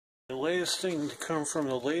The latest thing to come from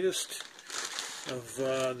the latest of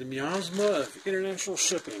the miasma of international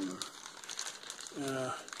shipping.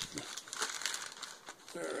 Alright,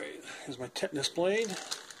 here's my tetanus blade.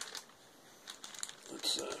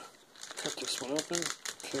 Let's cut this one open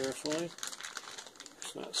carefully.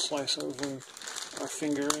 Let's not slice open our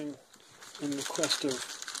finger in the quest of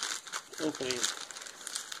opening.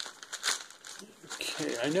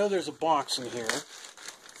 Okay, I know there's a box in here.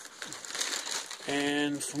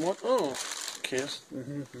 And from what... Oh, okay, it's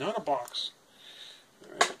not a box.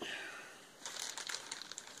 Alright.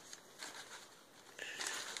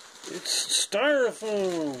 It's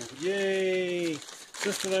styrofoam! Yay!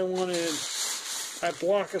 Just what I wanted. A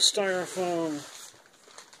block of styrofoam.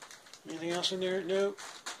 Anything else in there? Nope.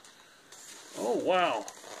 Oh, wow.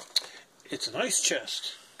 It's an ice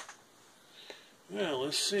chest. Well,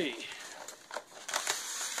 let's see.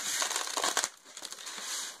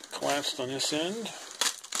 Collapsed on this end.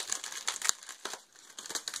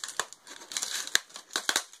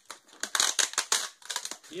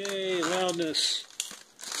 Yay, loudness.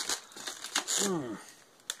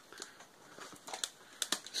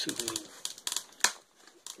 Soothing.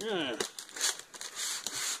 Yeah.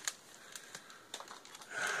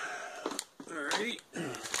 Alright.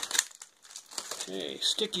 Okay,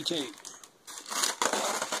 sticky tape.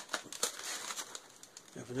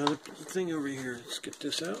 I have another thing over here. Let's get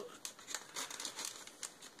this out.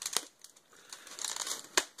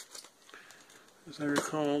 As I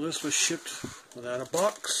recall, this was shipped without a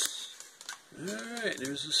box. Alright,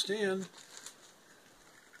 there's the stand.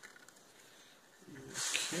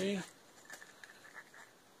 Okay.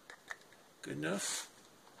 Good enough.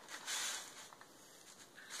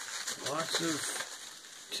 Lots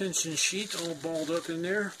of tension sheets all balled up in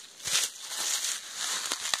there.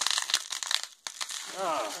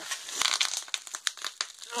 Ah.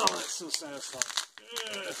 Oh, that's so satisfying.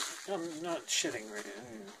 I'm not shitting right now.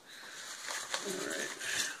 Alright.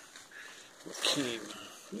 What came?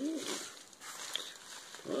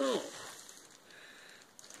 Oh.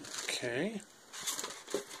 Okay.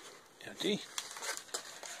 Empty.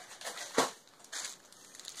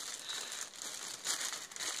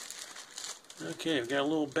 Okay, we've got a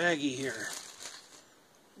little baggie here.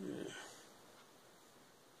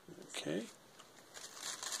 Okay.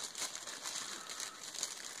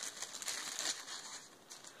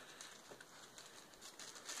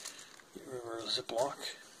 Get rid of our Ziploc.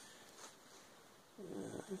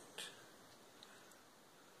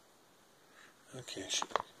 Okay,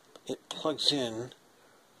 it plugs in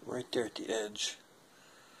right there at the edge.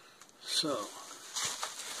 So,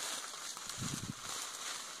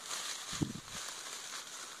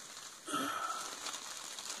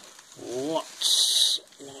 lots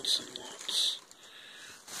and lots.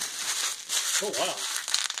 Oh wow!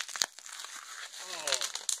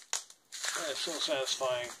 Oh, that is so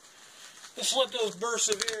satisfying. Just let those bursts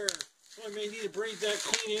of air. I may need to breathe that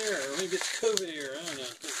clean air, or maybe it's COVID air. I don't know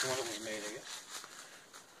which one it was made, I guess.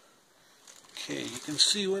 Okay, you can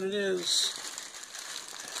see what it is.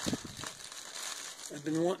 I've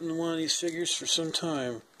been wanting one of these figures for some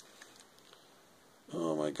time.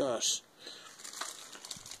 Oh my gosh.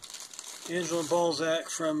 Angela Balzac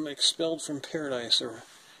from Expelled from Paradise, or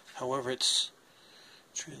however it's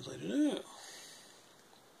translated. Oh.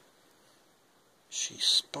 She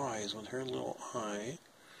spies with her little eye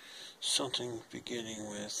something beginning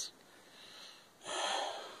with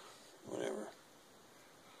whatever.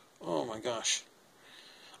 Oh my gosh.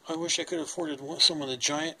 I wish I could have afforded some of the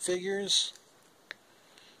giant figures,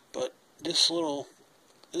 but this little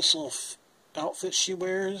outfit she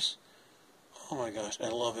wears, oh my gosh, I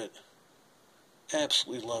love it.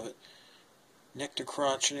 Absolutely love it. Neck to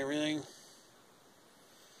crotch and everything.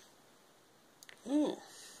 Ooh,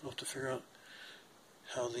 I'll have to figure out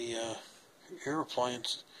how the air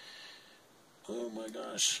appliance. Oh my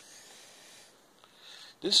gosh.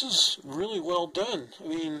 This is really well done. I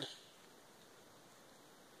mean,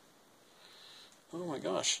 oh my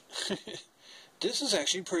gosh. This is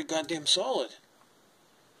actually pretty goddamn solid.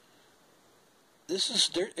 This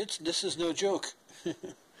is no joke.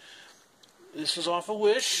 This was off a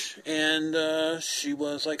Wish, and she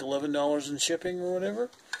was like $11 in shipping or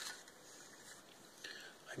whatever.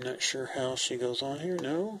 I'm not sure how she goes on here.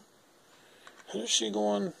 No? How does she go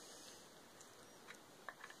on?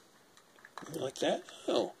 Like that?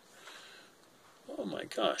 Oh. Oh my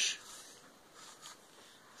gosh.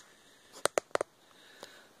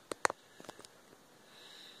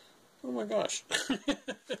 Oh my gosh.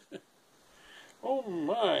 Oh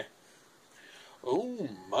my. Oh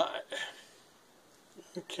my.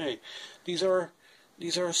 Okay. These are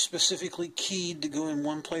specifically keyed to go in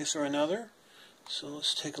one place or another. So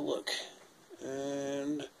let's take a look.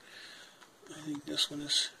 And I think this one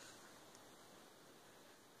is...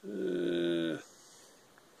 I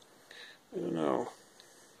don't know.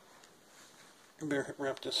 I better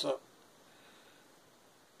wrap this up.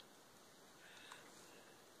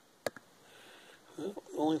 Well,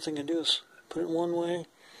 the only thing I do is put it one way,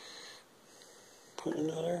 put it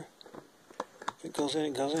another. If it goes in,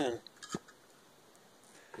 it goes in.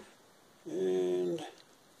 And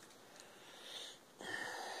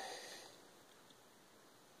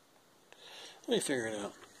let me figure it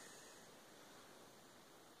out.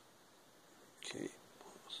 Okay.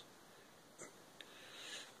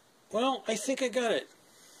 Well, I think I got it.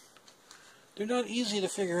 They're not easy to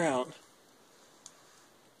figure out.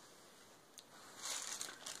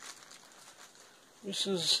 This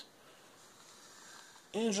is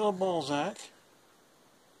Angela Balzac.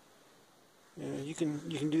 Yeah, you can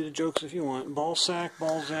do the jokes if you want. Balzac,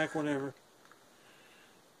 whatever.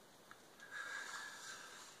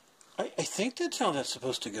 I think that's how that's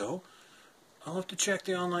supposed to go. I'll have to check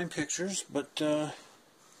the online pictures, but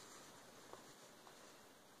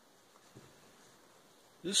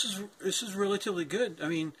this is relatively good. I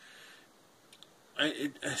mean,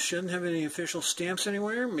 it shouldn't have any official stamps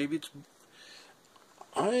anywhere. Maybe it's.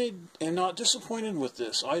 I am not disappointed with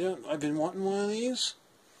this. I've been wanting one of these.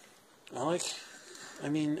 I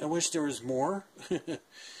mean, I wish there was more.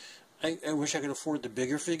 I wish I could afford the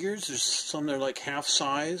bigger figures. There's some that are like half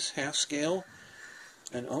size, half scale.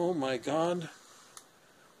 And oh my god.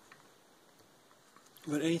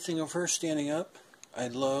 But anything of her standing up, I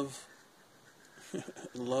love.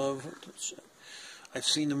 Love. I've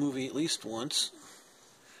seen the movie at least once.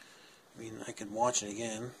 I mean, I could watch it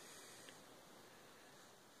again.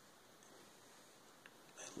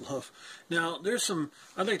 I love. Now, there's some.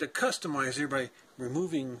 I'd like to customize here by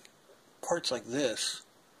removing parts like this.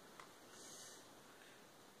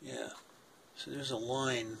 Yeah. So there's a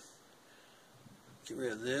line. Get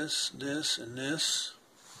rid of this, this, and this.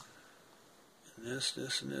 And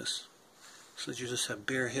this, and this. So that you just have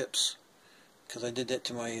bare hips. Because I did that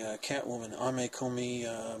to my Catwoman, Ame Komi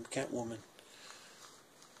Catwoman.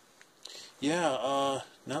 Yeah,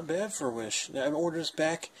 not bad for a wish. I ordered this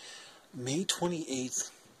back May 28th,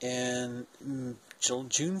 and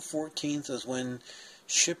June 14th is when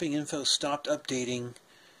shipping info stopped updating,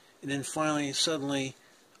 and then finally, suddenly,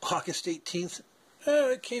 August 18th,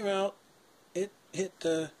 it came out. It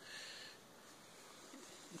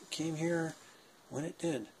came here when it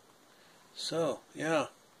did. So, yeah.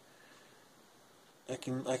 I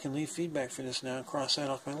can leave feedback for this now and cross that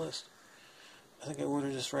off my list. I think I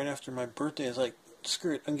ordered this right after my birthday. I was like,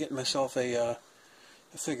 screw it, I'm getting myself a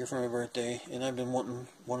figure for my birthday, and I've been wanting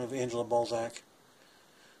one of Angela Balzac.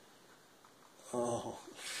 Oh.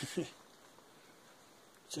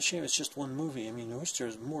 It's a shame it's just one movie. I mean, I wish there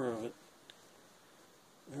was more of it.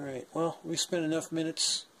 Alright, well, we spent enough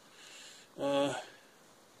minutes.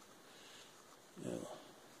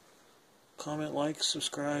 Comment, like,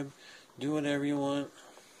 subscribe, do whatever you want.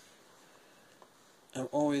 I'm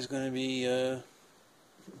always going to be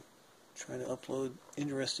trying to upload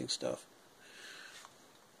interesting stuff.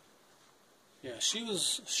 Yeah, she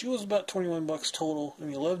was about $21 total. I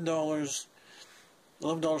mean, $11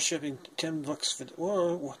 shipping, $10 for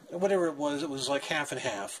well, whatever it was like half and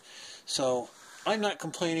half. So I'm not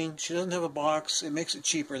complaining. She doesn't have a box. It makes it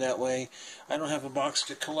cheaper that way. I don't have a box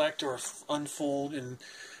to collect or unfold and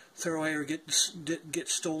throw away or get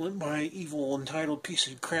stolen by evil entitled piece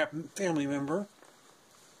of crap family member.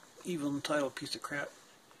 Evil entitled piece of crap.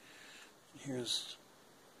 Here's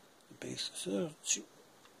the base. So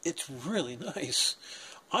it's really nice.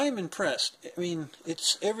 I'm impressed. I mean,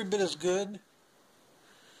 it's every bit as good.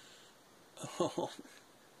 Oh.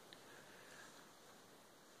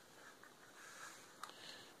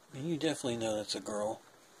 I mean, you definitely know that's a girl.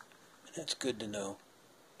 And that's good to know.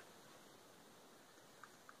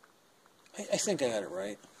 I think I got it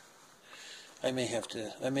right. I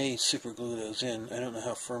may super glue those in. I don't know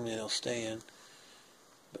how firmly they'll stay in.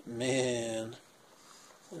 But man,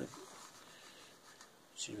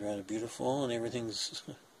 she's rather beautiful and everything's...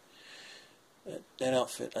 that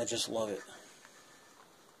outfit, I just love it.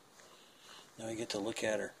 Now I get to look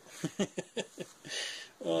at her.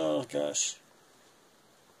 Oh gosh.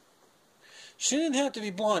 She didn't have to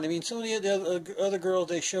be blonde. I mean, some of the other girls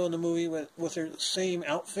they show in the movie with their same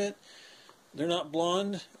outfit, they're not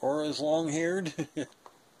blonde or as long-haired.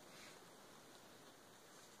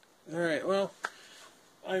 Alright, well,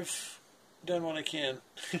 I've done what I can.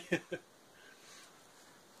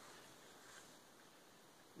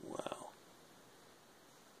 Wow.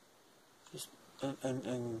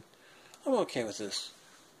 I'm okay with this.